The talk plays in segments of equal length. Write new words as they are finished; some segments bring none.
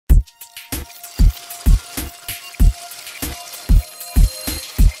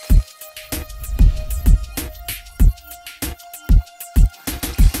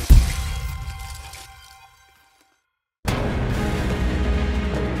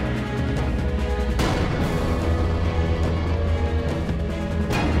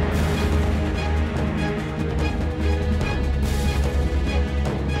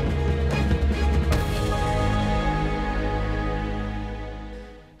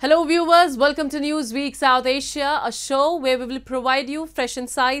Hello viewers, welcome to Newsweek South Asia, a show where we will provide you fresh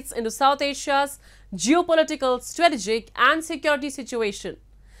insights into South Asia's geopolitical, strategic and security situation.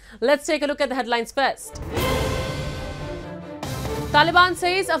 Let's take a look at the headlines first. Taliban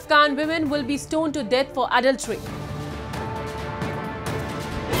says Afghan women will be stoned to death for adultery.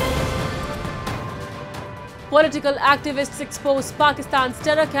 Political activists expose Pakistan's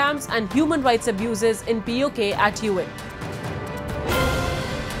terror camps and human rights abuses in POK at UN.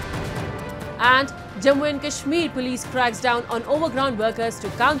 And Jammu and Kashmir police cracks down on overground workers to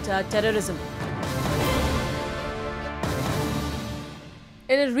counter terrorism.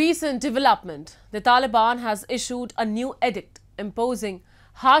 In a recent development, the Taliban has issued a new edict imposing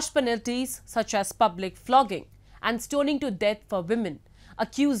harsh penalties such as public flogging and stoning to death for women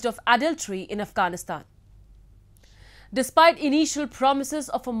accused of adultery in Afghanistan. Despite initial promises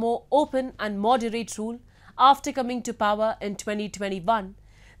of a more open and moderate rule after coming to power in 2021,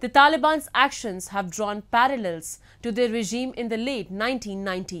 the Taliban's actions have drawn parallels to their regime in the late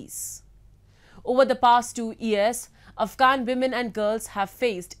 1990s. Over the past 2 years, Afghan women and girls have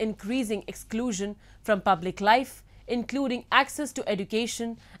faced increasing exclusion from public life, including access to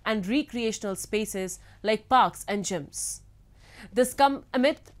education and recreational spaces like parks and gyms. This comes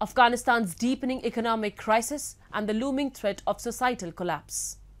amid Afghanistan's deepening economic crisis and the looming threat of societal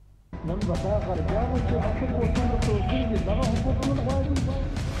collapse.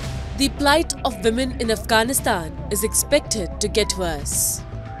 The plight of women in Afghanistan is expected to get worse.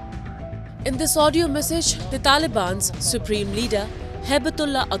 In this audio message, the Taliban's supreme leader,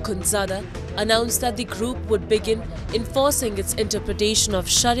 Haibatullah Akhundzada, announced that the group would begin enforcing its interpretation of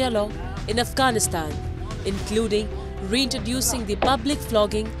Sharia law in Afghanistan, including reintroducing the public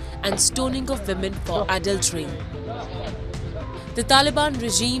flogging and stoning of women for adultery. The Taliban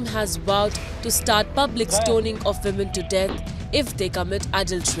regime has vowed to start public stoning of women to death if they commit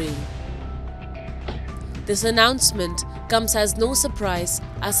adultery. This announcement comes as no surprise,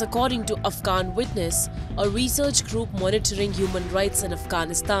 as according to Afghan Witness, a research group monitoring human rights in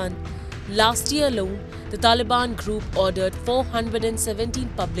Afghanistan, last year alone, the Taliban group ordered 417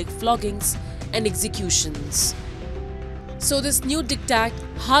 public floggings and executions. So this new diktat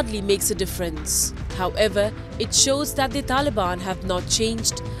hardly makes a difference. However, it shows that the Taliban have not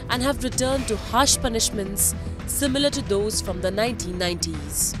changed and have returned to harsh punishments similar to those from the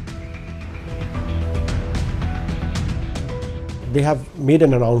 1990s. They have made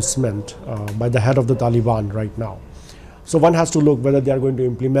an announcement by the head of the Taliban right now. So one has to look whether they are going to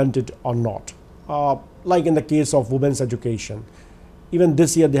implement it or not. Like in the case of women's education, even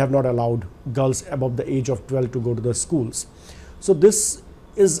this year they have not allowed girls above the age of 12 to go to the schools. So this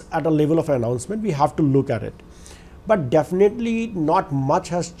is at a level of an announcement. We have to look at it. But definitely not much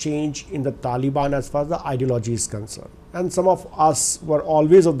has changed in the Taliban as far as the ideology is concerned. And some of us were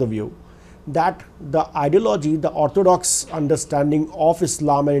always of the view that the ideology, the orthodox understanding of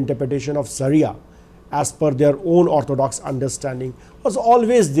Islam and interpretation of Sharia as per their own orthodox understanding was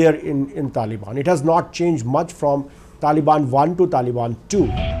always there in Taliban. It has not changed much from Taliban 1 to Taliban 2.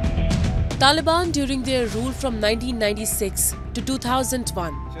 Taliban during their rule from 1996 to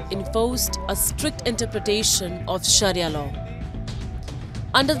 2001 enforced a strict interpretation of Sharia law.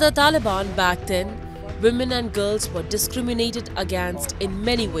 Under the Taliban back then, women and girls were discriminated against in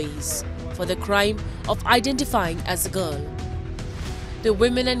many ways for the crime of identifying as a girl. The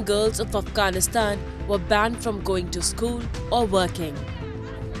women and girls of Afghanistan were banned from going to school or working.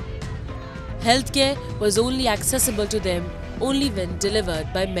 Healthcare was only accessible to them only when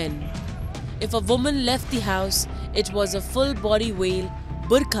delivered by men. If a woman left the house, it was a full body veil,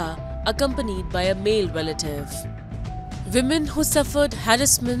 burqa, accompanied by a male relative. Women who suffered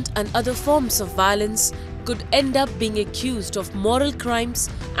harassment and other forms of violence could end up being accused of moral crimes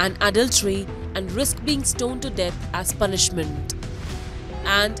and adultery and risk being stoned to death as punishment.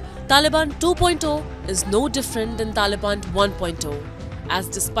 And Taliban 2.0 is no different than Taliban 1.0, as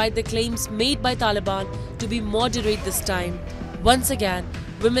despite the claims made by Taliban to be moderate this time, once again,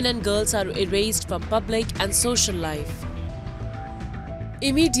 women and girls are erased from public and social life.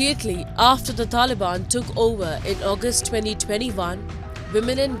 Immediately after the Taliban took over in August 2021,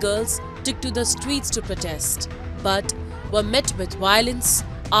 women and girls took to the streets to protest, but were met with violence,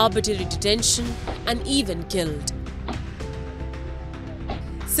 arbitrary detention, and even killed.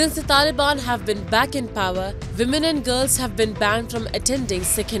 Since the Taliban have been back in power, women and girls have been banned from attending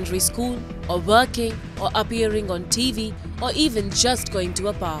secondary school or working or appearing on TV or even just going to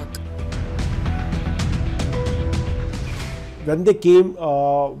a park. When they came,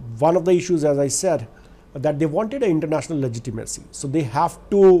 one of the issues, as I said, that they wanted an international legitimacy. So they have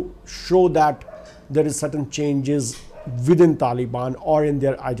to show that there is certain changes within Taliban or in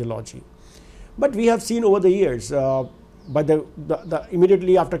their ideology. But we have seen over the years,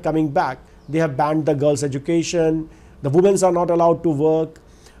 immediately after coming back, they have banned the girls' education, the women are not allowed to work,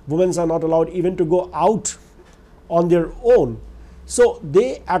 women are not allowed even to go out on their own. So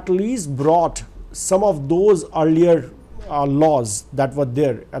they at least brought some of those earlier laws that were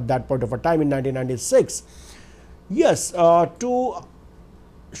there at that point of a time in 1996. Yes, to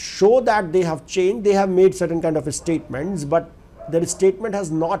show that they have changed, they have made certain kind of statements, but their statement has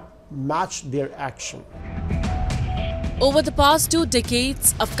not matched their action. Over the past 2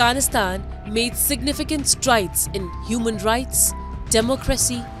 decades, Afghanistan made significant strides in human rights,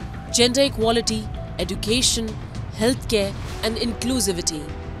 democracy, gender equality, education, healthcare, and inclusivity.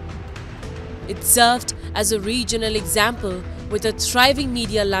 It served as a regional example with a thriving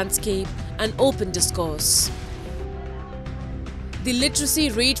media landscape and open discourse. The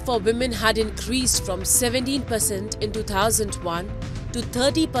literacy rate for women had increased from 17% in 2001 to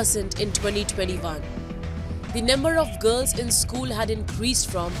 30% in 2021. The number of girls in school had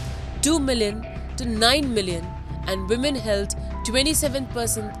increased from 2 million to 9 million, and women held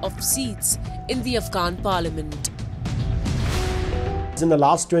 27% of seats in the Afghan parliament. In the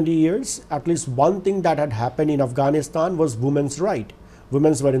last 20 years, at least one thing that had happened in Afghanistan was women's right.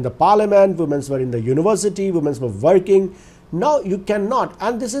 Women were in the parliament, women were in the university, women were working. Now you cannot,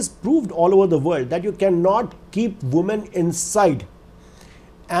 and this is proved all over the world, that you cannot keep women inside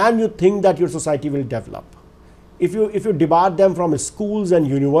and you think that your society will develop. If you debar them from schools and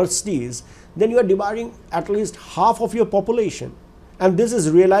universities, then you are debarring at least half of your population. And this is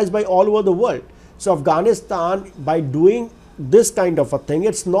realized by all over the world. So Afghanistan, by doing this kind of a thing,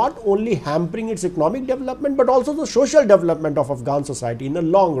 it's not only hampering its economic development, but also the social development of Afghan society in the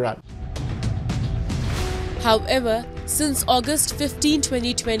long run. However, since August 15,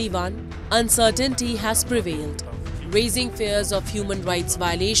 2021, uncertainty has prevailed, raising fears of human rights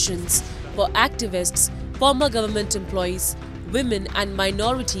violations for activists, former government employees, women and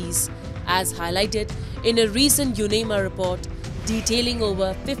minorities, as highlighted in a recent UNEMA report detailing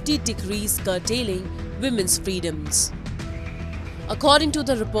over 50 decrees curtailing women's freedoms. According to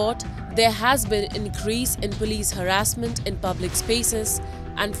the report, there has been an increase in police harassment in public spaces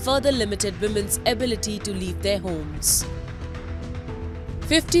and further limited women's ability to leave their homes.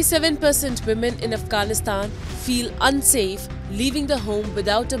 57% women in Afghanistan feel unsafe leaving the home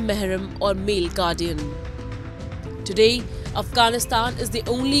without a mahram or male guardian. Today, Afghanistan is the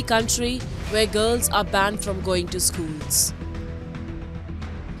only country where girls are banned from going to schools.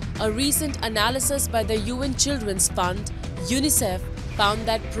 A recent analysis by the UN Children's Fund, UNICEF, found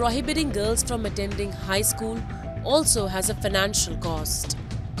that prohibiting girls from attending high school also has a financial cost,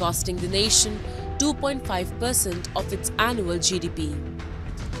 costing the nation 2.5% of its annual GDP.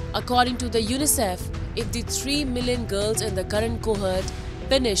 According to the UNICEF, if the 3 million girls in the current cohort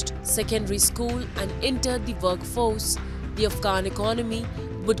finished secondary school and entered the workforce, the Afghan economy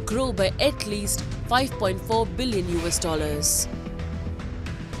would grow by at least $5.4 billion.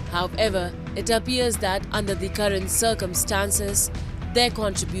 However, it appears that under the current circumstances, their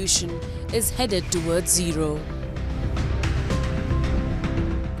contribution is headed towards zero.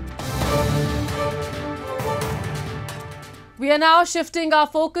 We are now shifting our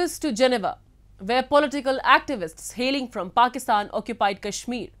focus to Geneva, where political activists hailing from Pakistan-occupied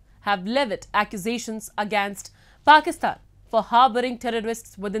Kashmir have levied accusations against Pakistan for harboring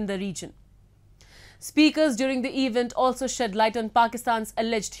terrorists within the region. Speakers during the event also shed light on Pakistan's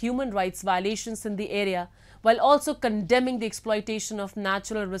alleged human rights violations in the area, while also condemning the exploitation of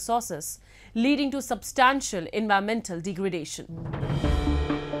natural resources, leading to substantial environmental degradation.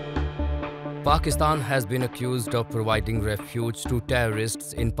 Pakistan has been accused of providing refuge to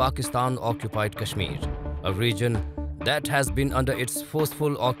terrorists in Pakistan-occupied Kashmir, a region that has been under its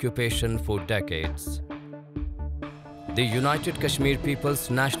forceful occupation for decades. The United Kashmir People's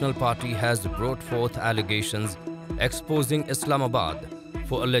National Party has brought forth allegations exposing Islamabad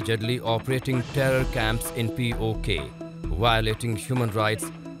for allegedly operating terror camps in POK, violating human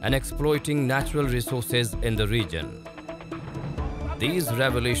rights and exploiting natural resources in the region. These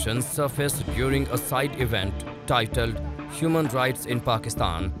revelations surfaced during a side event titled Human Rights in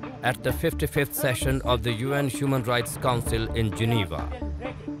Pakistan at the 55th session of the UN Human Rights Council in Geneva.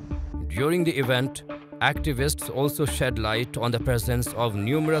 During the event, activists also shed light on the presence of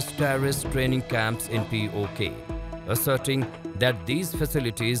numerous terrorist training camps in POK, asserting that these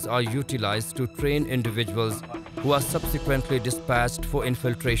facilities are utilized to train individuals who are subsequently dispatched for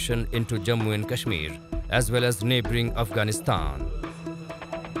infiltration into Jammu and Kashmir, as well as neighboring Afghanistan.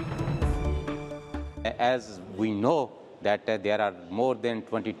 As we know that there are more than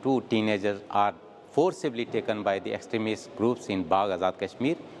 22 teenagers are forcibly taken by the extremist groups in Bagh Azad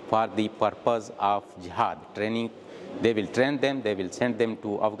Kashmir for the purpose of jihad training. They will train them, they will send them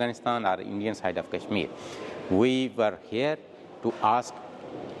to Afghanistan or Indian side of Kashmir. We were here to ask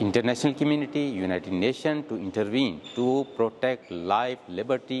international community, United Nations to intervene to protect life,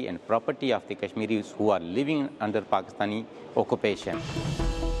 liberty and property of the Kashmiris who are living under Pakistani occupation.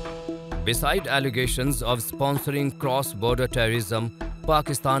 Beside allegations of sponsoring cross-border terrorism,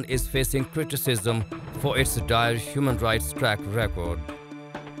 Pakistan is facing criticism for its dire human rights track record.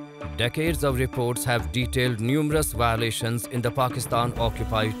 Decades of reports have detailed numerous violations in the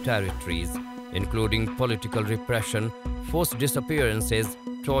Pakistan-occupied territories, including political repression, forced disappearances,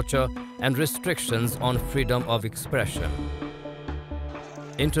 torture, and restrictions on freedom of expression.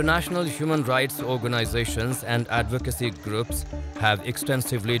 International human rights organizations and advocacy groups have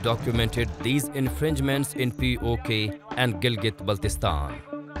extensively documented these infringements in POK and Gilgit-Baltistan.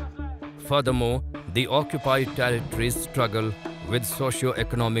 Furthermore, the occupied territories struggle with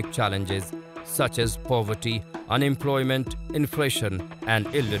socio-economic challenges such as poverty, unemployment, inflation, and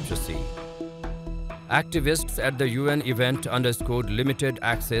illiteracy. Activists at the UN event underscored limited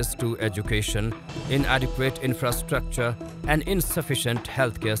access to education, inadequate infrastructure, and insufficient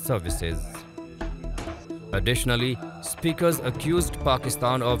healthcare services. Additionally, speakers accused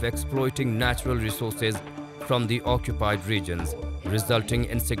Pakistan of exploiting natural resources from the occupied regions, resulting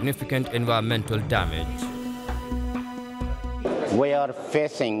in significant environmental damage. We are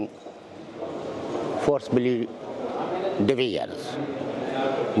facing forcibly divisions.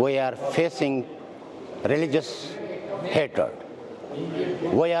 We are facing religious hatred.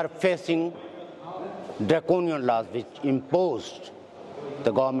 We are facing draconian laws which imposed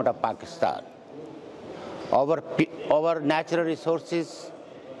the government of Pakistan. Our natural resources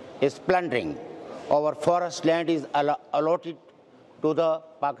is plundering. Our forest land is allotted to the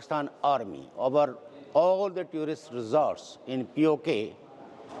Pakistan army. All the tourist resorts in POK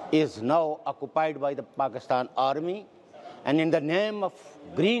is now occupied by the Pakistan army, and in the name of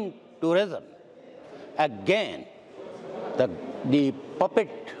green tourism, again, the puppet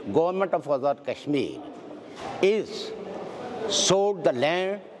government of Azad Kashmir is sold the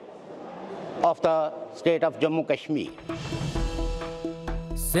land of the state of Jammu Kashmir.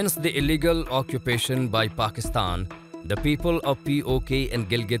 Since the illegal occupation by Pakistan, the people of POK and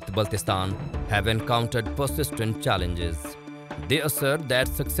Gilgit-Baltistan have encountered persistent challenges. They assert that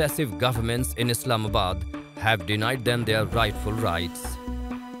successive governments in Islamabad have denied them their rightful rights.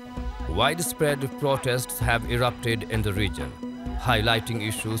 Widespread protests have erupted in the region, highlighting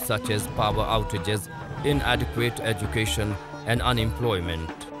issues such as power outages, inadequate education, and unemployment.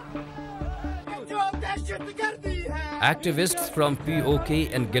 Activists from POK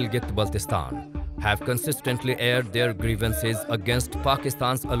and Gilgit-Baltistan have consistently aired their grievances against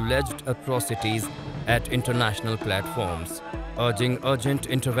Pakistan's alleged atrocities at international platforms, urging urgent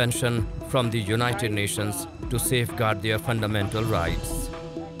intervention from the United Nations to safeguard their fundamental rights.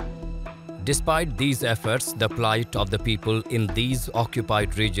 Despite these efforts, the plight of the people in these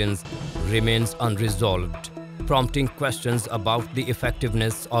occupied regions remains unresolved, prompting questions about the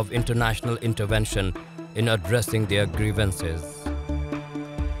effectiveness of international intervention in addressing their grievances.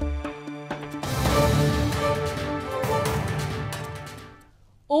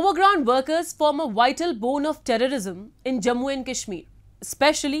 Overground workers form a vital bone of terrorism in Jammu and Kashmir,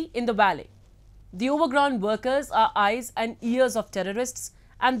 especially in the valley. The overground workers are eyes and ears of terrorists,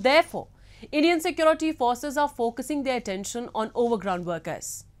 and therefore, Indian security forces are focusing their attention on overground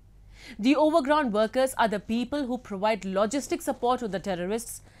workers. The overground workers are the people who provide logistic support to the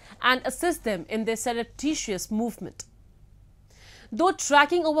terrorists and assist them in their surreptitious movement. Though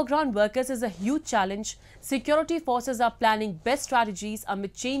tracking overground workers is a huge challenge, security forces are planning best strategies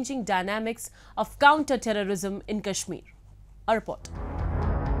amid changing dynamics of counter-terrorism in Kashmir. A report.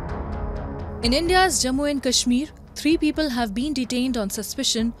 In India's Jammu and Kashmir, 3 people have been detained on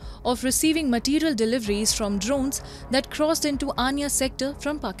suspicion of receiving material deliveries from drones that crossed into Anya sector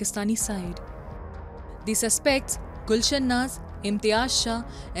from Pakistani side. The suspects, Gulshan Naz, Imtiaz Shah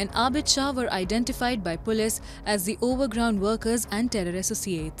and Abid Shah were identified by police as the overground workers and terror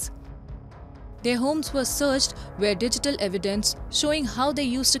associates. Their homes were searched where digital evidence showing how they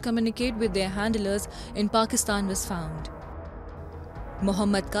used to communicate with their handlers in Pakistan was found.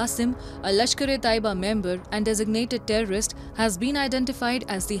 Mohammad Qasim, a Lashkar-e-Taiba member and designated terrorist, has been identified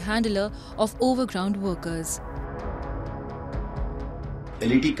as the handler of overground workers.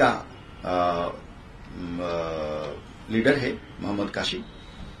 LET का leader है मोहम्मद काशी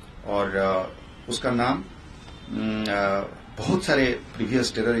और उसका नाम बहुत सारे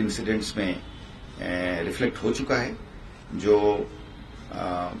previous terror incidents में reflect हो चुका है, जो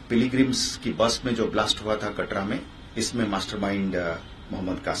पिलीग्रिम्स की बस में जो ब्लास्ट हुआ था कटरा में, इसमें मास्टरमाइंड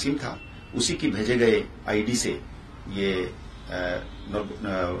मोहम्मद कासिम था। उसी की भेजे गए आईडी से ये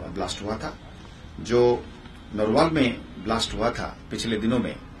ब्लास्ट हुआ था। जो नरवाल में ब्लास्ट हुआ था पिछले दिनों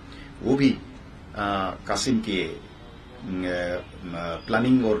में, वो भी कासिम की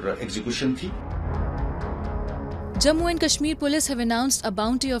प्लानिंग और एग्जीक्यूशन थी। Jammu and Kashmir police have announced a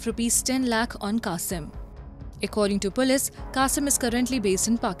bounty of rupees 10 lakh on Qasim. According to police, Qasim is currently based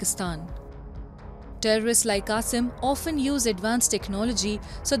in Pakistan. Terrorists like Qasim often use advanced technology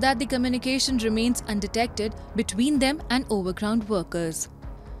so that the communication remains undetected between them and overground workers.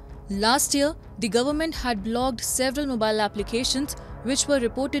 Last year, the government had blocked several mobile applications which were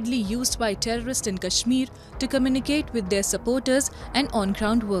reportedly used by terrorists in Kashmir to communicate with their supporters and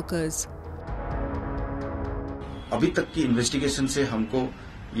on-ground workers. अभी तक की investigation से हमको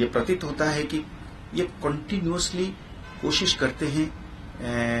ये प्रतीत होता है कि ये कंटिन्यूअसली कोशिश करते हैं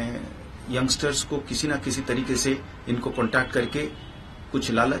यंगस्टर्स को किसी न किसी तरीके से इनको कांटेक्ट करके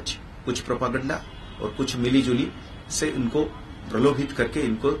कुछ लालच, कुछ प्रोपागेंडा और कुछ मिलीजुली से इनको प्रलोभित करके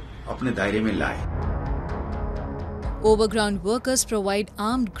इनको अपने दायरे में लाए। Overground workers provide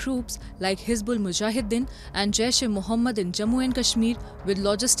armed groups like Hizbul Mujahideen and Jaish-e-Mohammed in Jammu and Kashmir with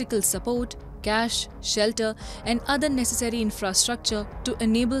logistical support, cash, shelter and other necessary infrastructure to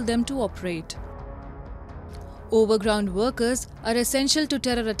enable them to operate. Overground workers are essential to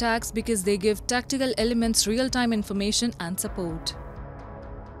terror attacks because they give tactical elements real-time information and support.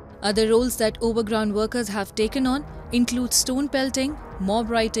 Other roles that overground workers have taken on include stone pelting, mob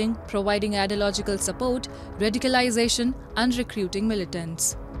writing, providing ideological support, radicalization and recruiting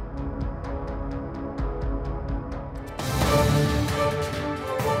militants.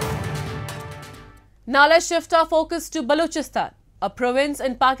 Now let's shift our focus to Balochistan, a province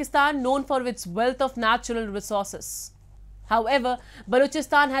in Pakistan known for its wealth of natural resources. However,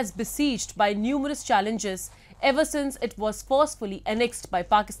 Balochistan has besieged by numerous challenges ever since it was forcefully annexed by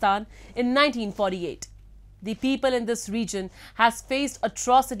Pakistan in 1948. The people in this region has faced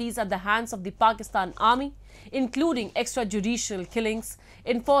atrocities at the hands of the Pakistan Army, including extrajudicial killings,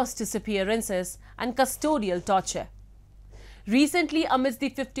 enforced disappearances and custodial torture. Recently, amidst the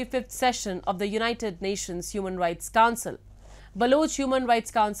 55th session of the United Nations Human Rights Council, Baloch Human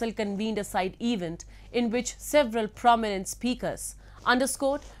Rights Council convened a side event in which several prominent speakers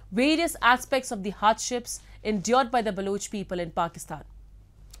underscored various aspects of the hardships endured by the Baloch people in Pakistan.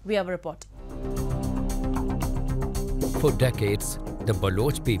 We have a report. For decades, the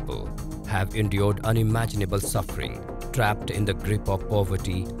Baloch people have endured unimaginable suffering, trapped in the grip of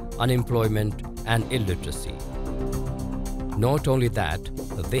poverty, unemployment and illiteracy. Not only that,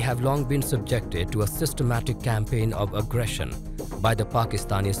 they have long been subjected to a systematic campaign of aggression by the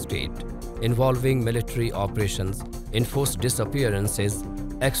Pakistani state, involving military operations, enforced disappearances,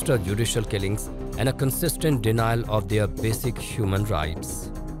 extrajudicial killings, and a consistent denial of their basic human rights.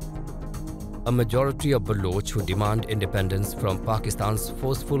 A majority of Baloch who demand independence from Pakistan's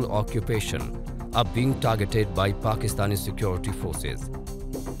forceful occupation are being targeted by Pakistani security forces.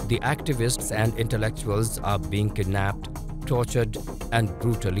 The activists and intellectuals are being kidnapped, tortured and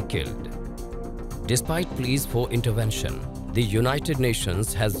brutally killed. Despite pleas for intervention, the United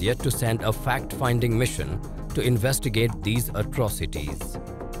Nations has yet to send a fact-finding mission to investigate these atrocities.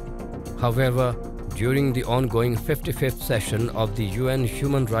 However, during the ongoing 55th session of the UN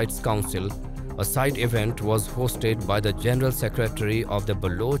Human Rights Council, a side event was hosted by the General Secretary of the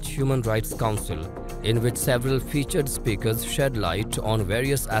Baloch Human Rights Council, in which several featured speakers shed light on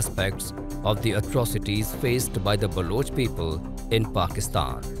various aspects of the atrocities faced by the Baloch people in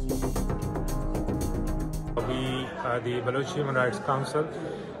Pakistan. The Baloch Human Rights Council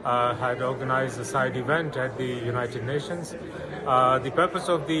had organized a side event at the United Nations. The purpose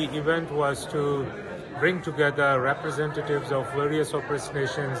of the event was to bring together representatives of various oppressed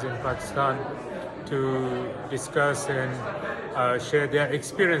nations in Pakistan to discuss and share their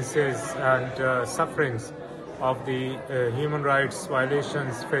experiences and sufferings of the human rights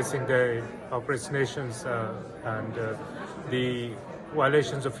violations facing the oppressed nations and the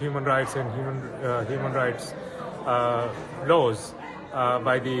violations of human rights and human rights laws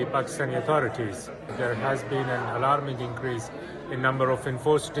by the Pakistani authorities. There has been an alarming increase in number of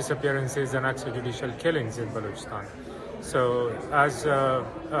enforced disappearances and extrajudicial killings in Balochistan. So, as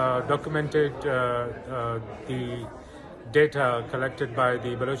documented, the data collected by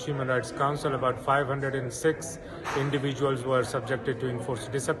the Baloch Human Rights Council, about 506 individuals were subjected to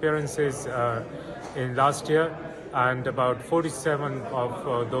enforced disappearances in last year, and about 47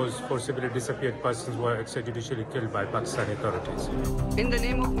 of those forcibly disappeared persons were extrajudicially killed by Pakistani authorities. In the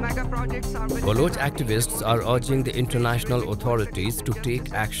name of mega projects, Baloch activists are urging the international authorities to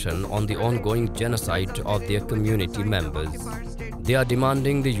take action on the ongoing genocide of their community members. They are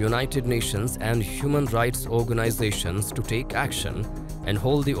demanding the United Nations and human rights organizations to take action and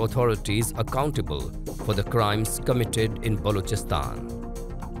hold the authorities accountable for the crimes committed in Balochistan.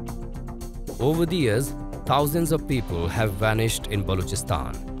 Over the years, thousands of people have vanished in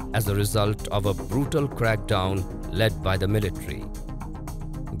Balochistan as a result of a brutal crackdown led by the military.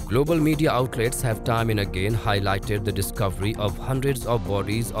 Global media outlets have time and again highlighted the discovery of hundreds of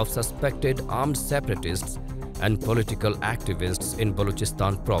bodies of suspected armed separatists and political activists in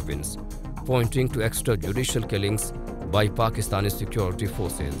Balochistan province, pointing to extrajudicial killings by Pakistani security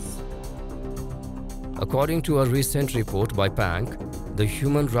forces. According to a recent report by PANC, the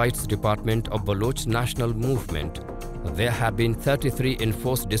Human Rights Department of Baloch National Movement, there have been 33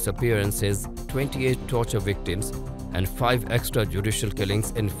 enforced disappearances, 28 torture victims, and 5 extrajudicial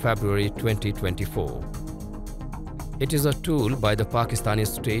killings in February 2024. It is a tool by the Pakistani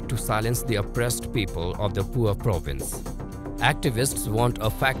state to silence the oppressed people of the Pua province. Activists want a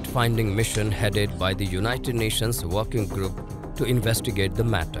fact-finding mission headed by the United Nations Working Group to investigate the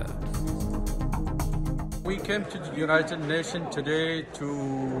matter. We came to the United Nations today to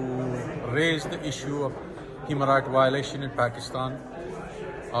raise the issue of human rights violation in Pakistan.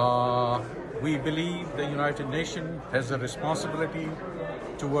 We believe the United Nations has a responsibility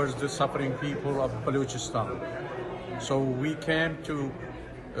towards the suffering people of Balochistan. So we came to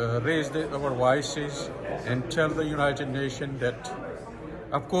raise our voices and tell the United Nations that,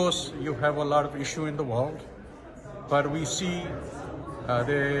 of course, you have a lot of issues in the world, but we see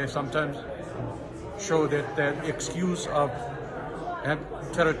they sometimes show that the excuse of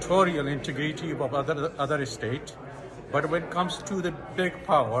territorial integrity of other state, but when it comes to the big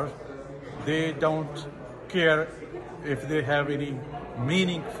power, they don't care if they have any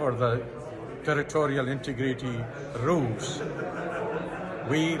meaning for the territorial integrity rules.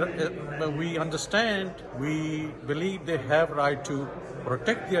 We understand, we believe they have right to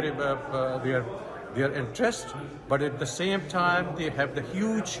protect their interest, but at the same time they have the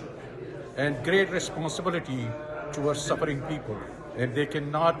huge and great responsibility towards suffering people, and they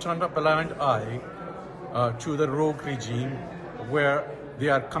cannot turn a blind eye to the rogue regime where they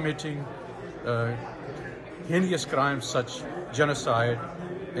are committing heinous crimes such genocide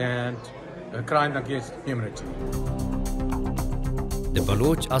and crime against humanity. The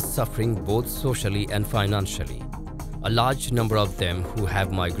Baloch are suffering both socially and financially. A large number of them who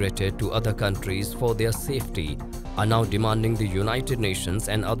have migrated to other countries for their safety are now demanding the United Nations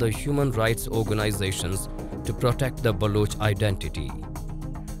and other human rights organizations to protect the Baloch identity.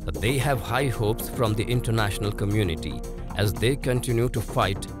 They have high hopes from the international community as they continue to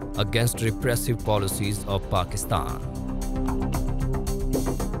fight against repressive policies of Pakistan.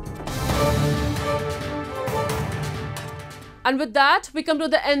 And with that, we come to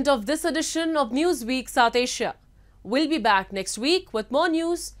the end of this edition of Newsweek South Asia. We'll be back next week with more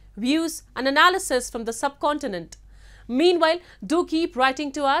news, views and analysis from the subcontinent. Meanwhile, do keep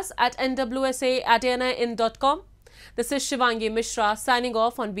writing to us at nwsa@anin.com. This is Shivangi Mishra signing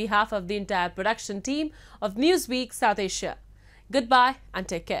off on behalf of the entire production team of Newsweek South Asia. Goodbye and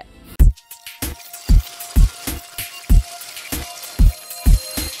take care.